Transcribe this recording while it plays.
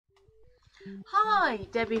Hi,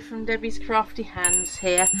 Debbie from Debbie's Crafty Hands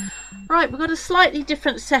here. Right, we've got a slightly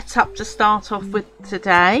different setup to start off with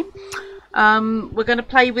today. We're going to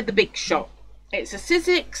play with the Big Shot. It's a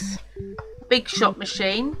Sizzix Big Shot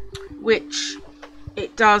machine, which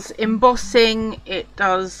it does embossing, it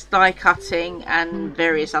does die cutting and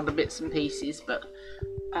various other bits and pieces, but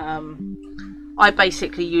I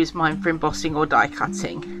basically use mine for embossing or die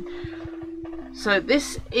cutting. So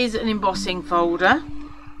this is an embossing folder.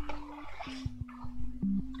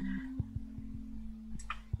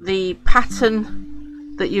 The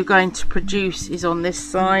pattern that you're going to produce is on this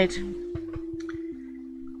side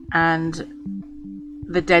and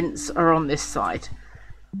the dents are on this side.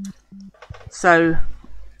 So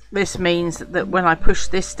this means that when I push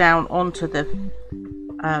this down onto the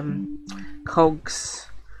cogs,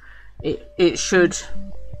 it should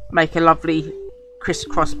make a lovely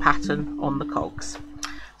crisscross pattern on the cogs.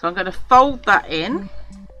 So I'm going to fold that in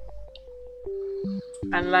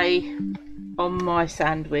and lay on my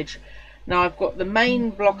sandwich. Now I've got the main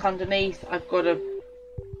block underneath, I've got a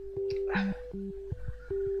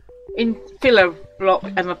filler block,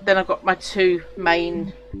 and then I've got my two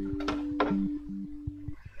main,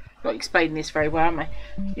 not explaining this very well, am I?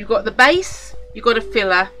 You've got the base, you've got a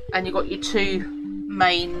filler, and you've got your two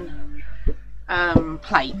main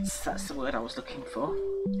plates. That's the word I was looking for.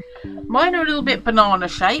 Mine are a little bit banana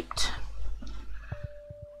shaped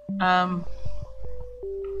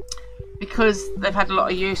because they've had a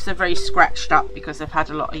lot of use. They're very scratched up because they've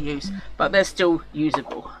had a lot of use, but they're still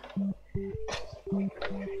usable.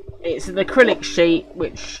 It's an acrylic sheet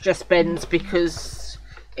which just bends because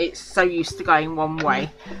it's so used to going one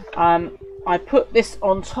way. I put this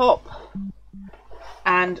on top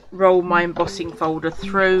and roll my embossing folder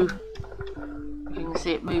through. You can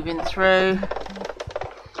see it moving through.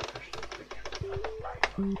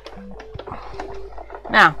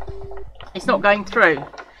 Now it's not going through.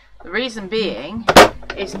 The reason being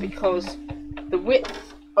is because the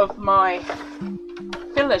width of my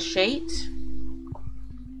filler sheet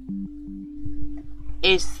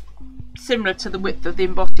is similar to the width of the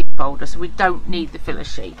embossing folder, so we don't need the filler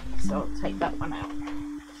sheet. So I'll take that one out.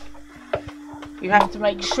 You have to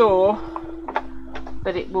make sure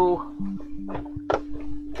that it will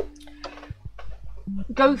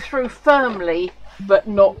go through firmly, but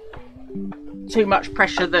not too much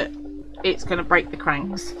pressure that it's going to break the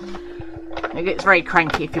cranks. It gets very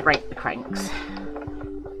cranky if you break the cranks.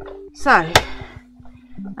 So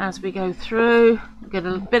as we go through, we get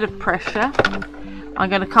a bit of pressure. I'm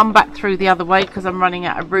going to come back through the other way because I'm running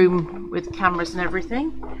out of room with cameras and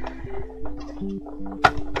everything.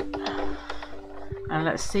 And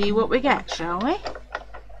let's see what we get, shall we?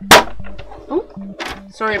 Oh,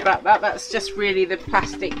 sorry about that. That's just really the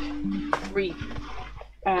plastic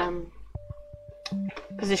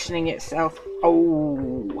positioning itself.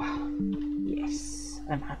 Oh, yes,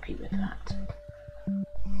 I'm happy with that.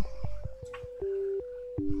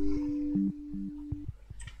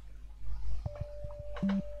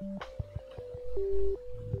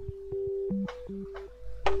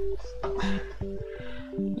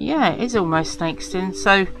 Yeah, it is almost snaked in.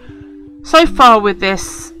 So far with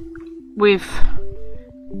this, we've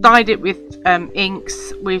dyed it with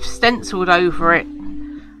inks, we've stenciled over it,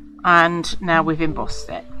 and now we've embossed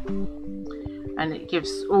it. And it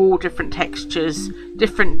gives all different textures,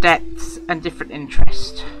 different depths and different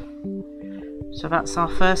interest. So that's our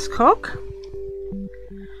first cog.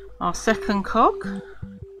 Our second cog.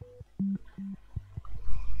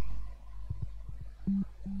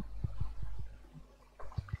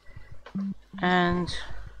 And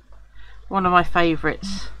one of my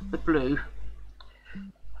favourites, the blue.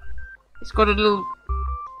 It's got a little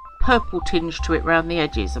purple tinge to it around the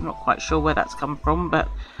edges. I'm not quite sure where that's come from, but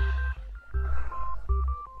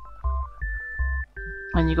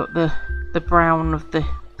and you got the brown of the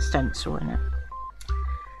stencil in it.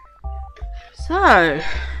 So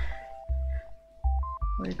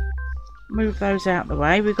we'll move those out the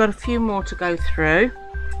way. We've got a few more to go through.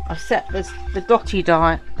 I've set the dotty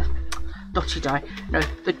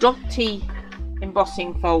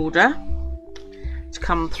embossing folder to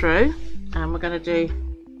come through, and we're going to do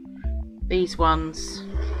these ones,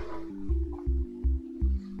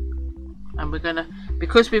 and we're going to,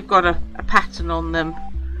 because we've got a pattern on them,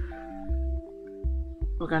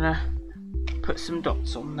 we're going to put some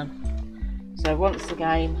dots on them. So once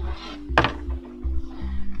again,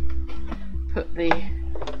 put the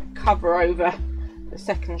cover over the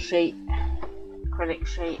second sheet, acrylic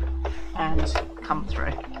sheet, and come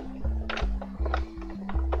through.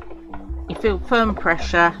 You feel firm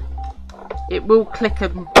pressure. It will click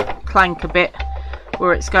and clank a bit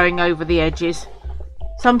where it's going over the edges,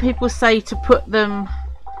 Some people say to put them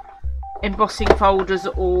embossing folders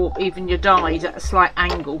or even your dies at a slight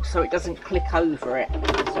angle so it doesn't click over it.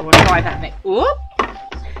 So we'll try that next. Whoop!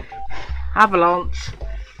 Avalanche.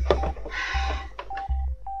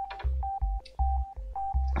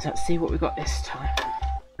 So let's see what we got this time.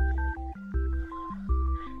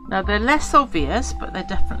 Now they're less obvious, but they're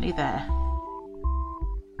definitely there.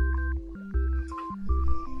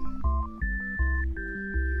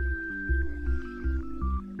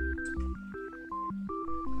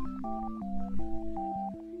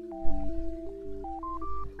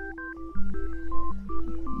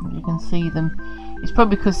 You can see them. It's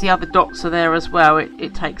probably because the other dots are there as well.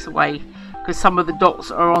 It takes away, because some of the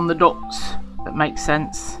dots are on the dots. That makes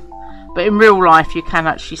sense. But in real life you can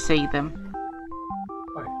actually see them.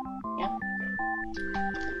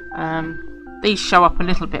 Yeah. These show up a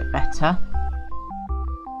little bit better.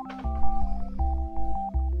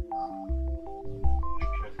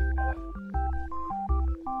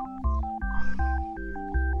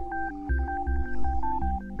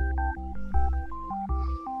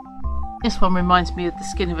 This one reminds me of the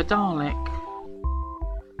skin of a Dalek.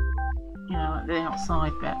 You know, like the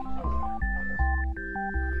outside bit.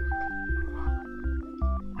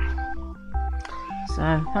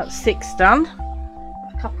 So that's 6 done.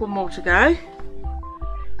 A couple more to go.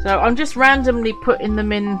 So I'm just randomly putting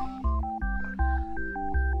them in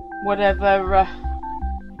whatever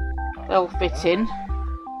they'll fit in.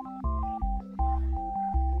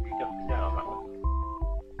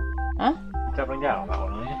 Huh? You're doubling down on that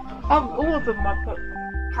one, are you? All of them I put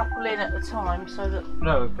a couple in at a time so that...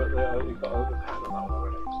 No, but you've got a pad on that one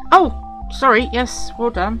already. Oh, sorry, yes, well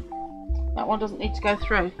done. That one doesn't need to go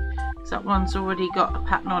through, because that one's already got a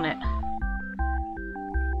pattern on it.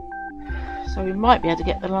 So we might be able to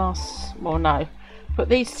get the last... well, no. Put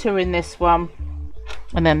these 2 in this one,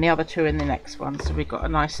 and then the other 2 in the next one, so we've got a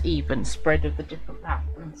nice even spread of the different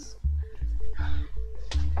patterns.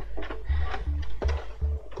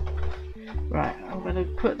 Right, I'm going to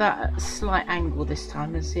put that at a slight angle this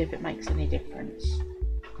time and see if it makes any difference.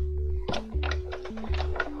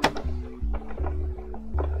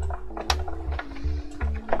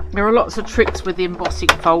 There are lots of tricks with the embossing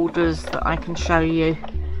folders that I can show you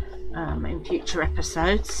in future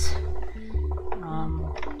episodes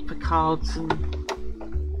for cards and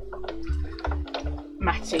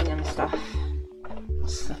matting and stuff.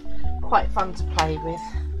 It's quite fun to play with.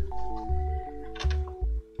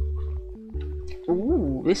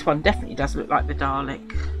 Ooh, this one definitely does look like the Dalek.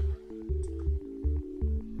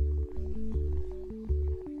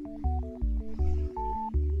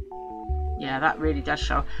 Yeah, that really does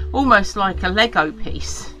show. Almost like a Lego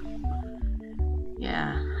piece.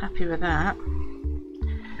 Yeah, happy with that.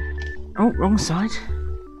 Oh, wrong side.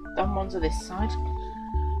 Done one to this side.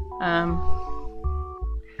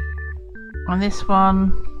 On this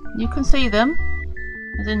one, you can see them.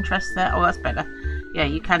 There's interest there. Oh, that's better. Yeah,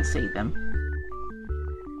 you can see them.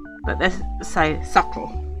 But they're, say, subtle.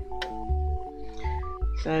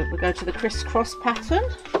 So we'll go to the crisscross pattern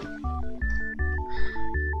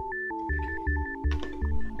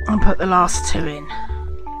and put the last 2 in.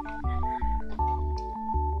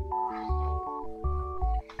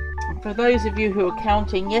 And for those of you who are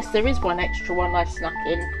counting, yes, there is one extra one I snuck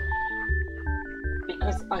in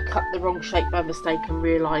because I cut the wrong shape by mistake and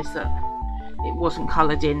realised that it wasn't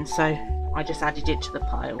coloured in, so I just added it to the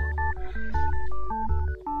pile.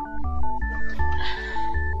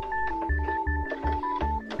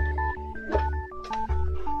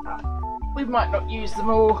 We might not use them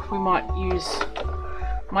all, we might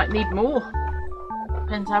need more.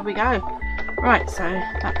 Depends how we go. Right, so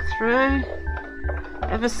back through.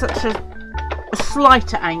 Ever such a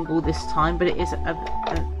slighter angle this time, but it is a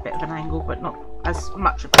bit of an angle, but not as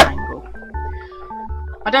much of an angle.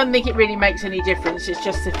 I don't think it really makes any difference, it's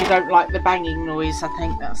just if you don't like the banging noise, I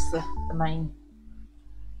think that's the main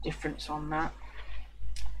difference on that.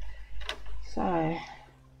 So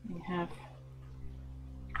we have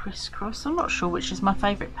crisscross. I'm not sure which is my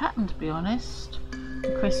favourite pattern, to be honest.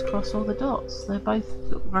 The crisscross or the dots. They both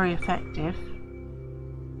look very effective.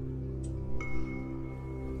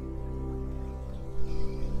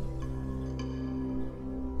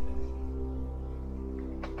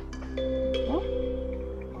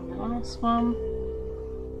 On the last one,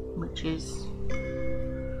 which is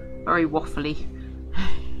very waffly.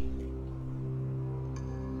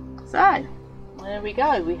 So there we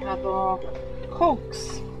go. We have our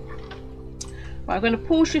cogs. Right, I'm going to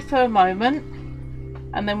pause you for a moment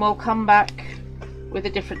and then we'll come back with a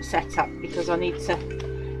different setup because I need to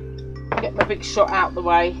get my big shot out the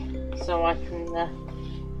way so I can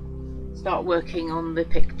start working on the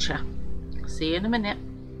picture. See you in a minute.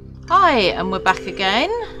 Hi, and we're back again.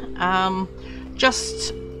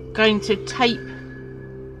 Just going to tape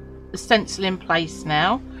the stencil in place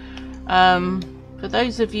now. For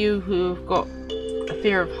those of you who have got a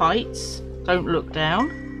fear of heights, don't look down.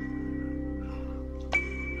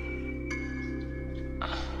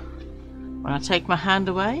 When I take my hand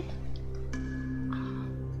away,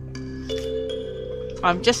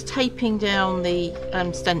 I'm just taping down the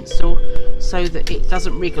stencil so that it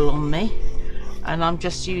doesn't wriggle on me, and I'm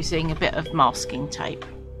just using a bit of masking tape.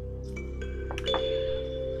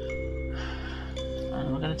 And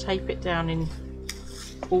I'm going to tape it down in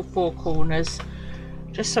all four corners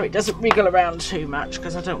just so it doesn't wriggle around too much,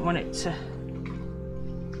 because I don't want it to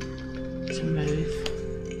move.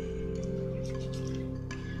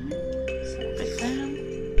 So a bit down,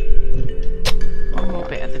 one more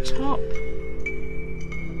bit at the top.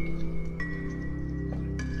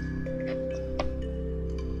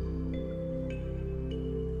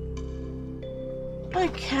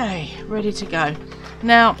 Okay, ready to go.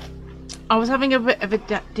 Now, I was having a bit of a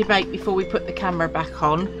debate before we put the camera back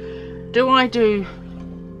on. Do I do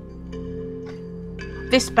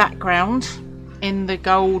this background in the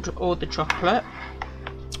gold or the chocolate?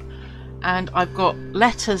 And I've got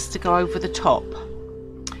letters to go over the top.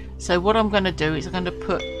 So what I'm going to do is I'm going to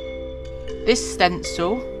put this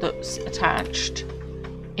stencil that's attached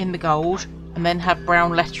in the gold and then have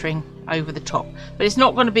brown lettering over the top, but it's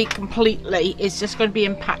not going to be completely, it's just going to be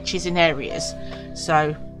in patches in areas.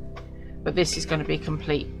 So, but this is going to be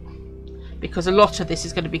complete because a lot of this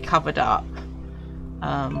is going to be covered up.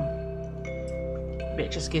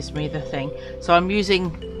 It just gives me the thing. So I'm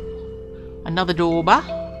using another dauber.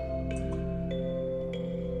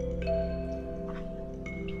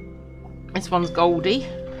 This one's Goldie.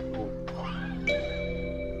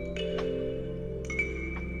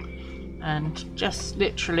 And just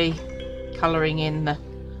literally colouring in the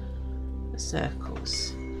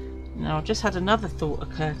circles. Now, I've just had another thought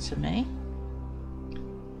occur to me.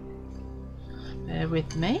 Bear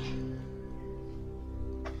with me,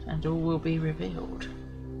 and all will be revealed.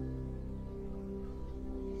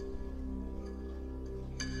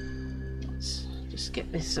 Let's just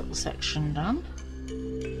get this little section done.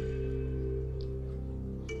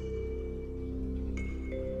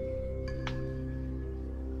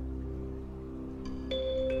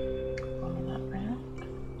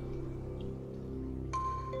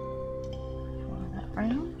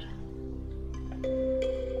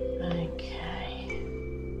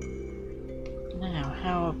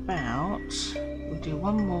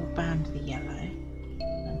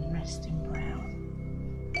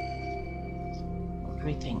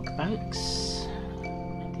 Folks,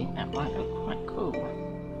 I think that might look quite cool.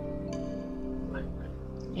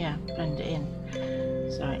 Yeah, blend it in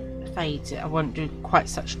so it fades it. I won't do quite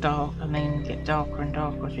such dark, and then get darker and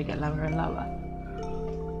darker as we get lower and lower.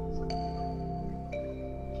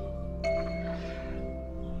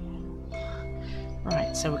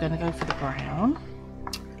 Right, so we're going to go for the brown,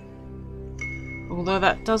 although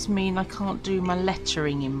that does mean I can't do my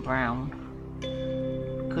lettering in brown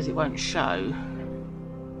because it won't show.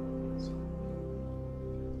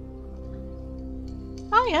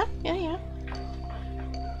 Oh yeah.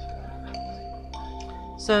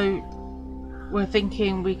 So we're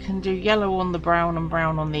thinking we can do yellow on the brown and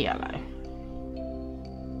brown on the yellow.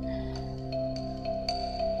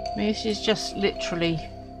 This is just literally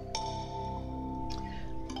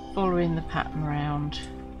following the pattern around,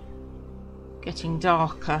 getting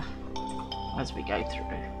darker as we go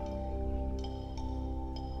through.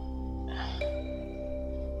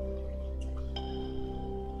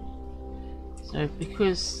 So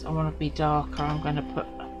because I want to be darker, I'm going to put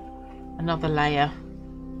another layer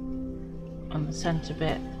on the centre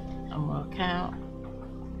bit and work out,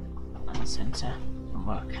 and the centre and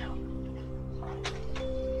work out.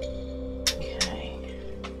 Okay.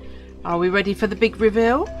 Are we ready for the big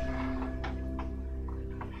reveal?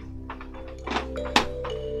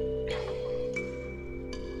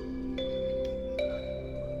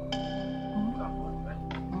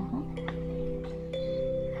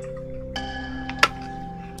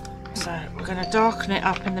 Darken it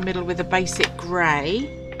up in the middle with a basic grey,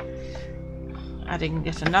 adding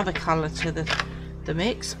yet another colour to the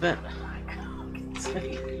mix, but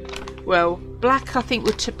well, black I think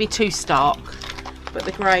would be too stark, but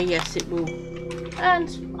the grey, yes, it will. And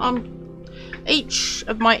each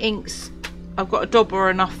of my inks, I've got a dauber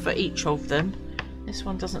enough for each of them. This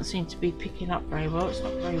one doesn't seem to be picking up very well, it's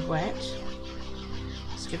not very wet.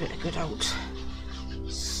 Let's give it a good old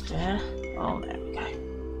stir. Oh, there we go.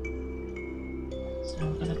 So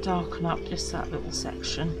I'm going to darken up just that little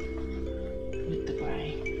section with the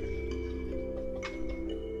grey.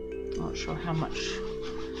 Not sure how much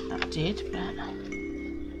that did, but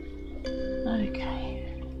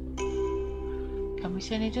okay. Can we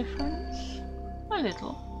see any difference? A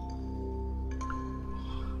little.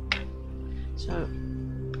 So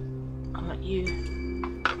I'll let you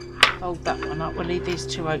fold that one up. We'll leave these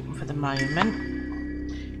two open for the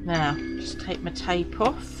moment. Now, just take my tape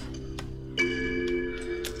off.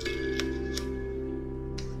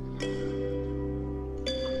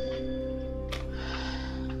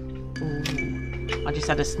 Ooh, I just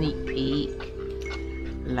had a sneak peek.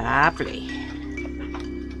 Lovely.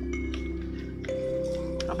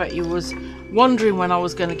 I bet you was wondering when I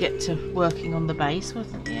was going to get to working on the base,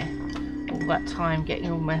 wasn't you? All that time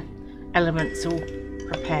getting all my elements all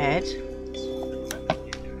prepared.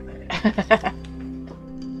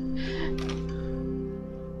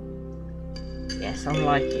 Yes, I'm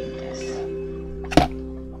liking this.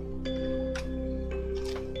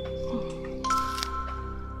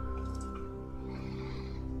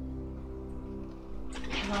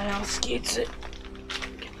 Can I ask you to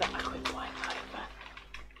give that a quick wipe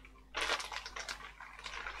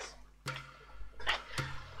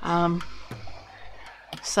over?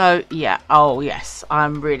 So yeah, oh yes,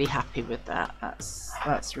 I'm really happy with that.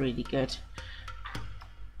 That's really good.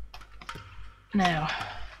 Now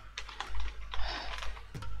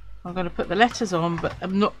I'm going to put the letters on, but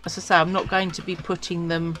I'm not, as I say, I'm not going to be putting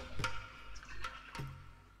them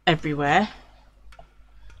everywhere.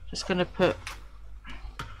 Just going to put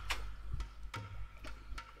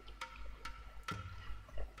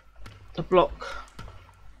the block.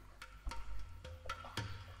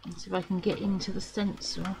 Let's see if I can get into the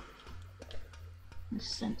stencil. The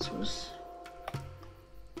stencil's...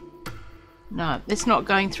 No, it's not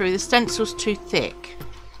going through. The stencil's too thick.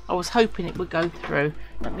 I was hoping it would go through.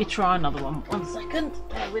 Let me try another one. 1 second.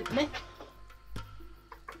 Bear with me. I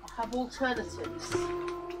have alternatives.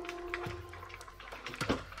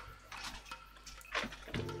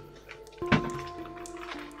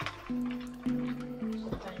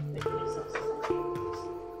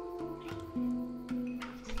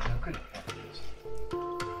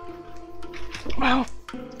 Well,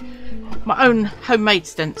 my own homemade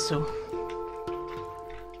stencil.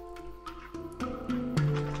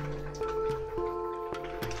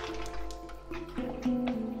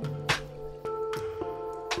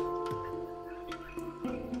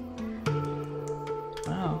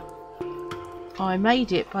 I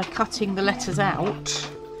made it by cutting the letters out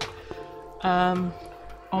on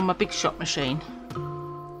my Big Shot machine.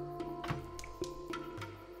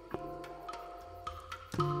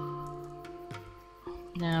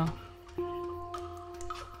 Now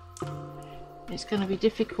it's going to be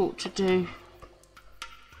difficult to do.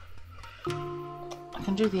 I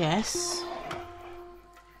can do the S.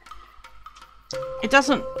 It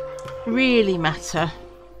doesn't really matter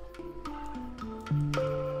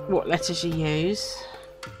what letters you use.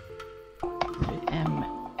 M,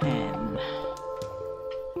 N,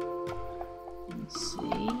 and C.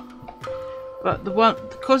 But the one,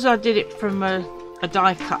 because I did it from a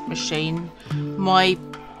die cut machine, my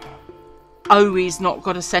O is not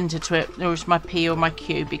got a centre to it, nor is my P or my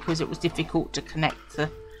Q, because it was difficult to connect the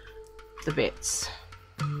bits.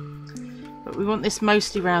 But we want this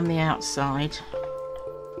mostly around the outside.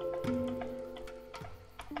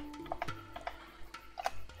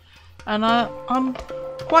 And I'm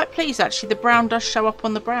quite pleased actually. The brown does show up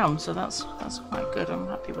on the brown, so that's quite good. I'm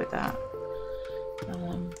happy with that.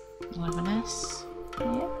 I'll have an S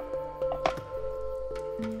here.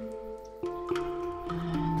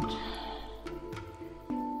 And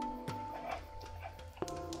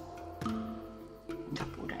a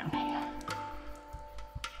couple down here.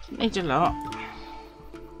 Doesn't need a lot.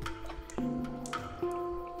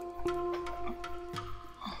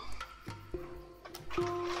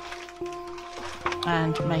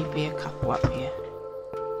 And maybe a couple up here.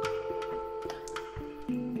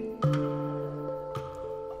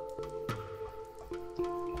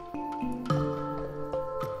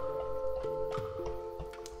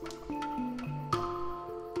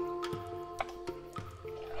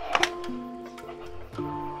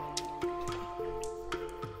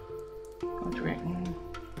 I'd written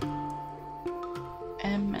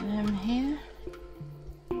M and M here.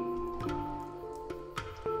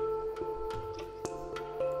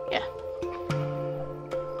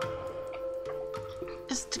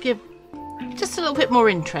 To give just a little bit more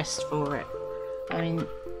interest for it. I mean,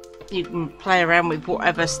 you can play around with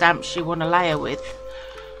whatever stamps you want to layer with.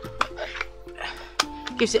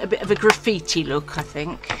 Gives it a bit of a graffiti look, I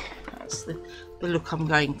think. That's the look I'm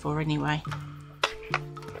going for anyway.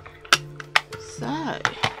 So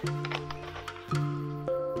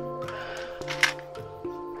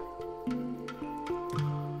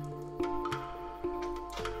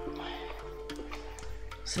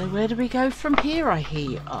So where do we go from here, I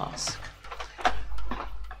hear you ask?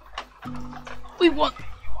 We want...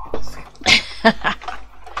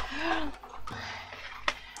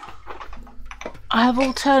 I have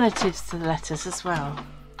alternatives to the letters as well.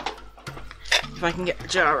 If I can get the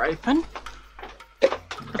jar open.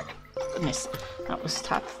 Goodness, that was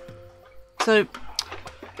tough. So,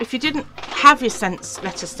 if you didn't have your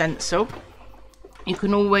letter stencil, you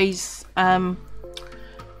can always add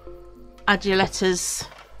your letters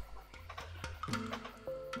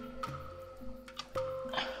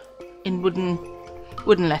in wooden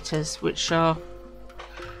letters, which are,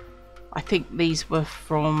 I think these were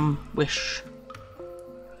from Wish.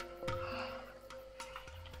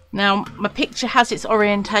 Now my picture has its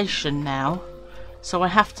orientation now, so I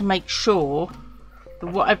have to make sure that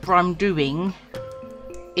whatever I'm doing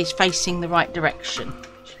is facing the right direction,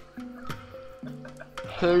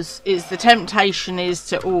 because the temptation is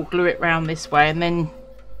to all glue it round this way and then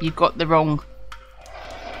you've got the wrong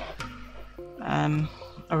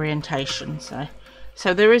orientation.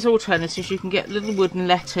 So there is alternatives. You can get little wooden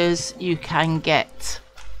letters, you can get,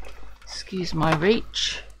 excuse my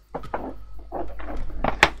reach,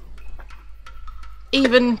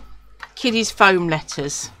 even kiddies foam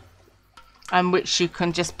letters, which you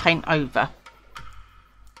can just paint over.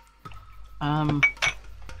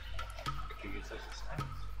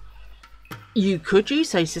 You could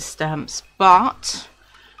use those as stamps, but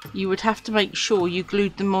you would have to make sure you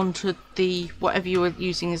glued them onto the whatever you were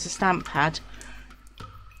using as a stamp pad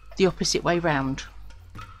the opposite way round,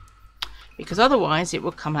 because otherwise it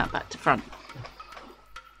will come out back to front.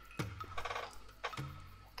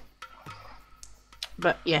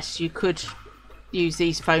 But yes, you could use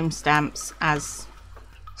these foam stamps as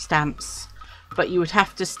stamps, but you would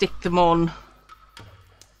have to stick them on,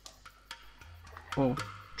 or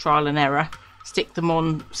trial and error, stick them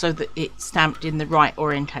on so that it's stamped in the right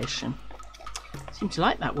orientation. I seem to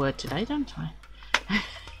like that word today, don't I?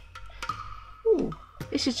 Ooh,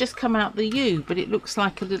 this has just come out the U, but it looks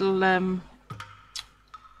like a little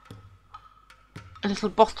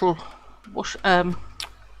bottle,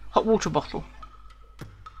 hot water bottle.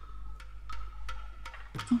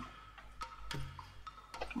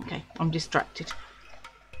 Okay, I'm distracted.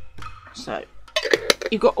 So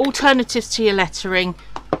you've got alternatives to your lettering,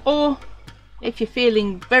 or if you're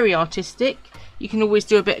feeling very artistic, you can always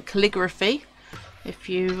do a bit of calligraphy if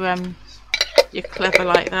you're clever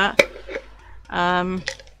like that.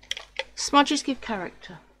 Smudges give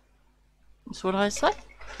character, that's what I say.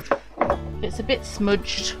 If it's a bit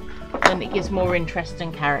smudged, then it gives more interest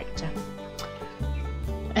and character.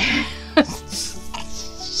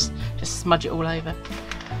 Just smudge it all over.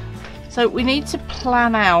 So we need to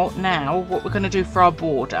plan out now what we're going to do for our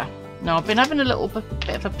border. Now I've been having a little bit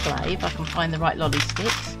of a play, if I can find the right lolly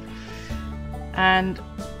sticks, and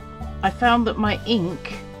I found that my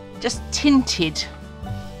ink just tinted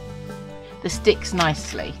the sticks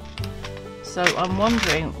nicely. So I'm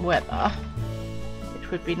wondering whether, which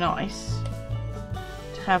would be nice,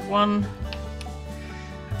 to have one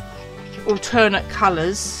alternate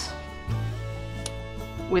colours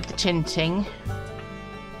with the tinting.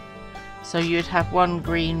 So you'd have one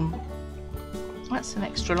green. That's an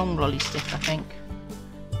extra long lolly stick, I think.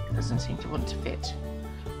 It doesn't seem to want to fit.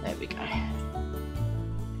 There we go.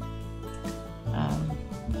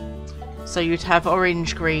 So you'd have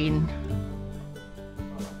orange, green.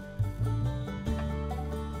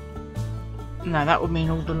 No, that would mean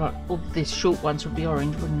all these short ones would be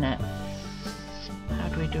orange, wouldn't it? How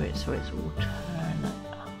do we do it so it's alternate?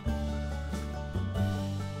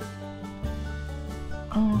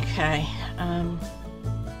 Okay.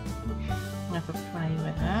 Have a play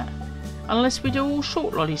with that, unless we do all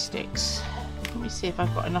short lolly sticks. Let me see if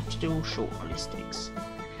I've got enough to do all short lolly sticks.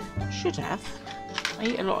 Should have. I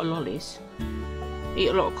eat a lot of lollies. I eat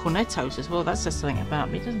a lot of cornettos as well. That says something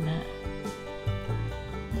about me, doesn't it?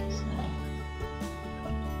 So.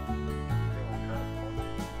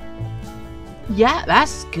 Yeah,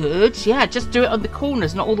 that's good. Yeah, just do it on the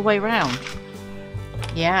corners, not all the way around.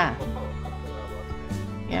 Yeah.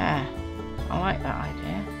 Yeah, I like that idea.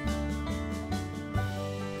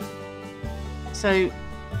 So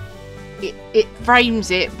it frames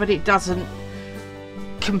it, but it doesn't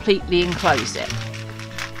completely enclose it.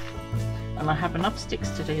 And I have enough sticks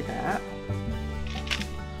to do that.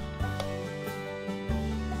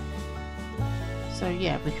 So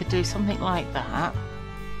yeah, we could do something like that.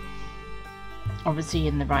 Obviously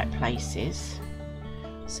in the right places.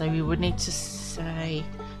 So we would need to say,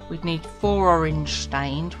 we'd need 4 orange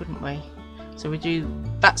stained, wouldn't we? So we do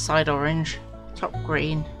that side orange, top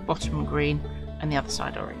green, bottom green, and the other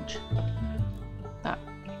side orange.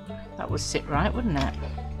 That That would sit right, wouldn't it?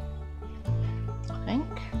 I think.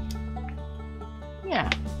 Yeah.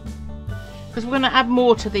 Because we're going to add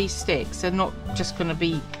more to these sticks. They're not just going to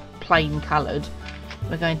be plain coloured.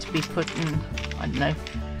 We're going to be putting, I don't know,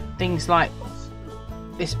 things like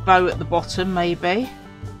this bow at the bottom maybe.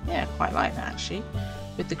 Yeah, quite like that actually.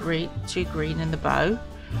 With the green, 2 green in the bow.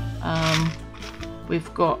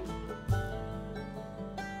 We've got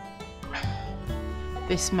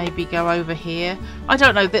this maybe go over here. I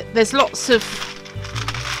don't know, there's lots of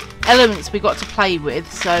elements we got to play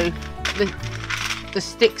with, so the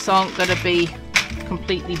sticks aren't going to be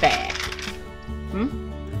completely bare.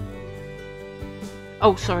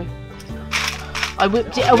 Oh, sorry. I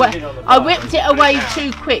whipped it away. I whipped it away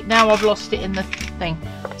too quick. Now I've lost it in the thing.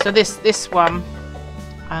 So this one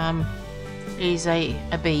is a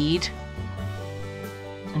bead,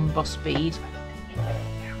 emboss bead,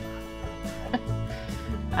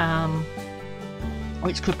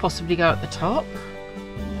 which could possibly go at the top,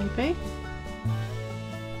 maybe.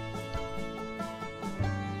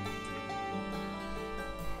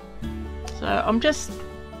 So I'm just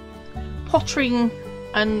pottering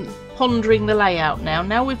and pondering the layout now.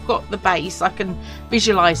 Now we've got the base, I can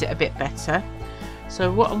visualise it a bit better.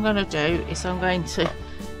 So what I'm going to do is I'm going to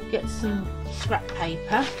get some scrap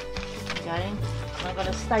paper again. I'm going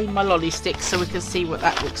to stain my lolly sticks so we can see what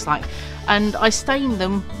that looks like. And I stain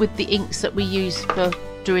them with the inks that we use for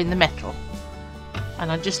doing the metal.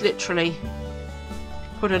 And I just literally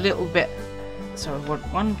put a little bit. So I want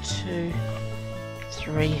 1, 2,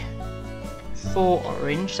 3, 4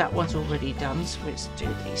 orange. That one's already done, so let's do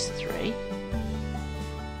these 3. Okay,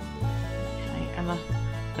 and I'm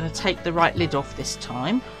going to take the right lid off this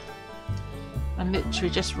time and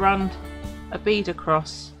literally just run a bead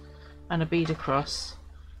across and a bead across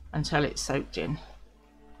until it's soaked in.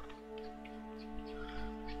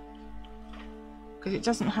 Because it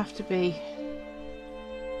doesn't have to be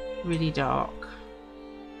really dark,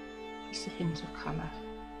 just a hint of colour.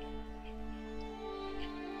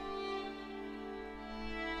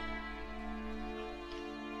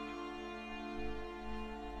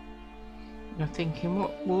 I'm thinking,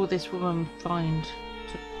 what will this woman find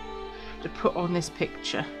to put on this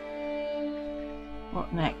picture?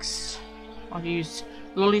 What next? I've used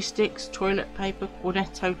lolly sticks, toilet paper,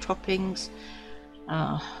 cornetto toppings,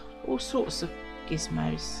 all sorts of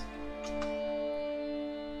gizmos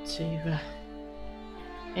to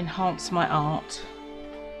enhance my art.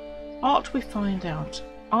 Art with find out.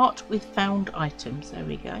 Art with found items. There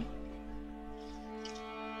we go.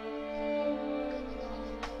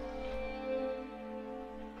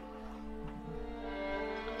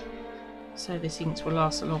 So these inks will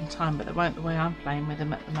last a long time, but they won't the way I'm playing with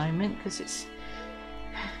them at the moment, because it's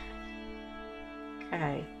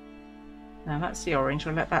okay. Now that's the orange.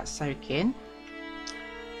 We'll let that soak in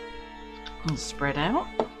and spread out.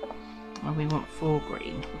 And we want 4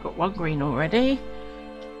 green. We've got 1 green already.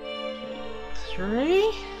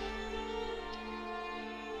 3.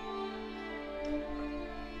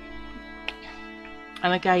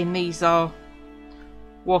 And again, these are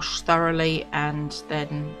washed thoroughly and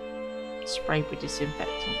then sprayed with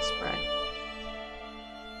disinfectant spray,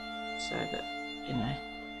 so that, you know,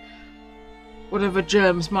 whatever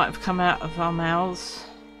germs might have come out of our mouths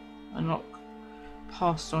are not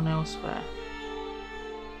passed on elsewhere.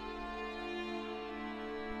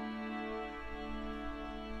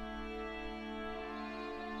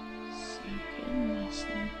 Soak in nice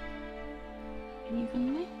and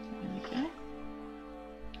evenly. There we go.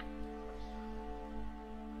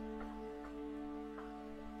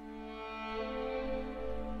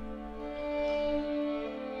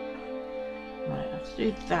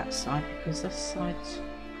 Do that side because this side's,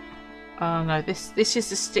 oh no, this is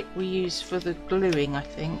the stick we use for the gluing, I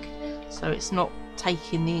think, so it's not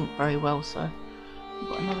taking the ink very well, so I've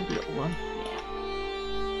got another little one.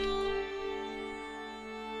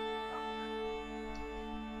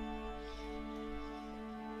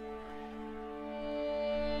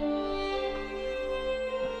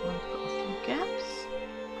 That one's got a few gaps.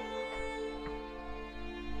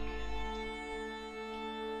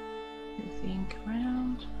 Move the ink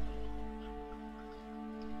around.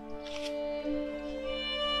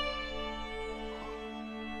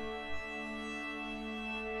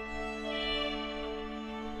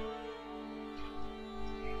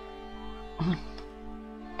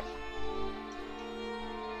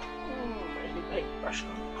 Really big brush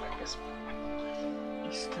on like this.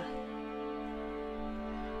 Just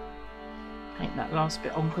paint that last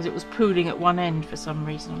bit on because it was pooling at one end for some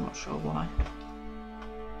reason. I'm not sure why.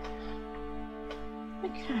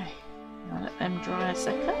 Okay, now let them dry a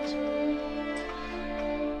second.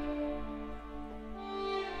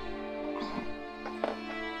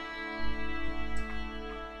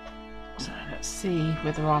 see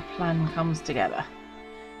whether our plan comes together.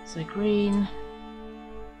 So green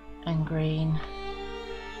and green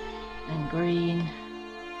and green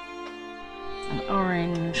and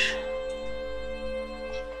orange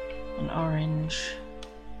and orange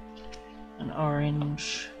and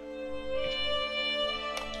orange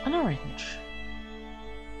and orange.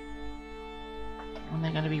 And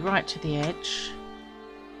they're going to be right to the edge.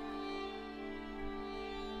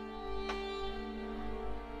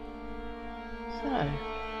 So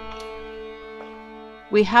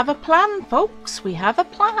we have a plan, folks. We have a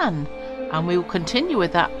plan, and we will continue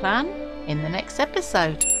with that plan in the next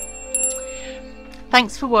episode.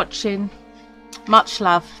 Thanks for watching. Much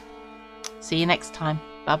love. See you next time.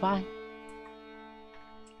 Bye bye.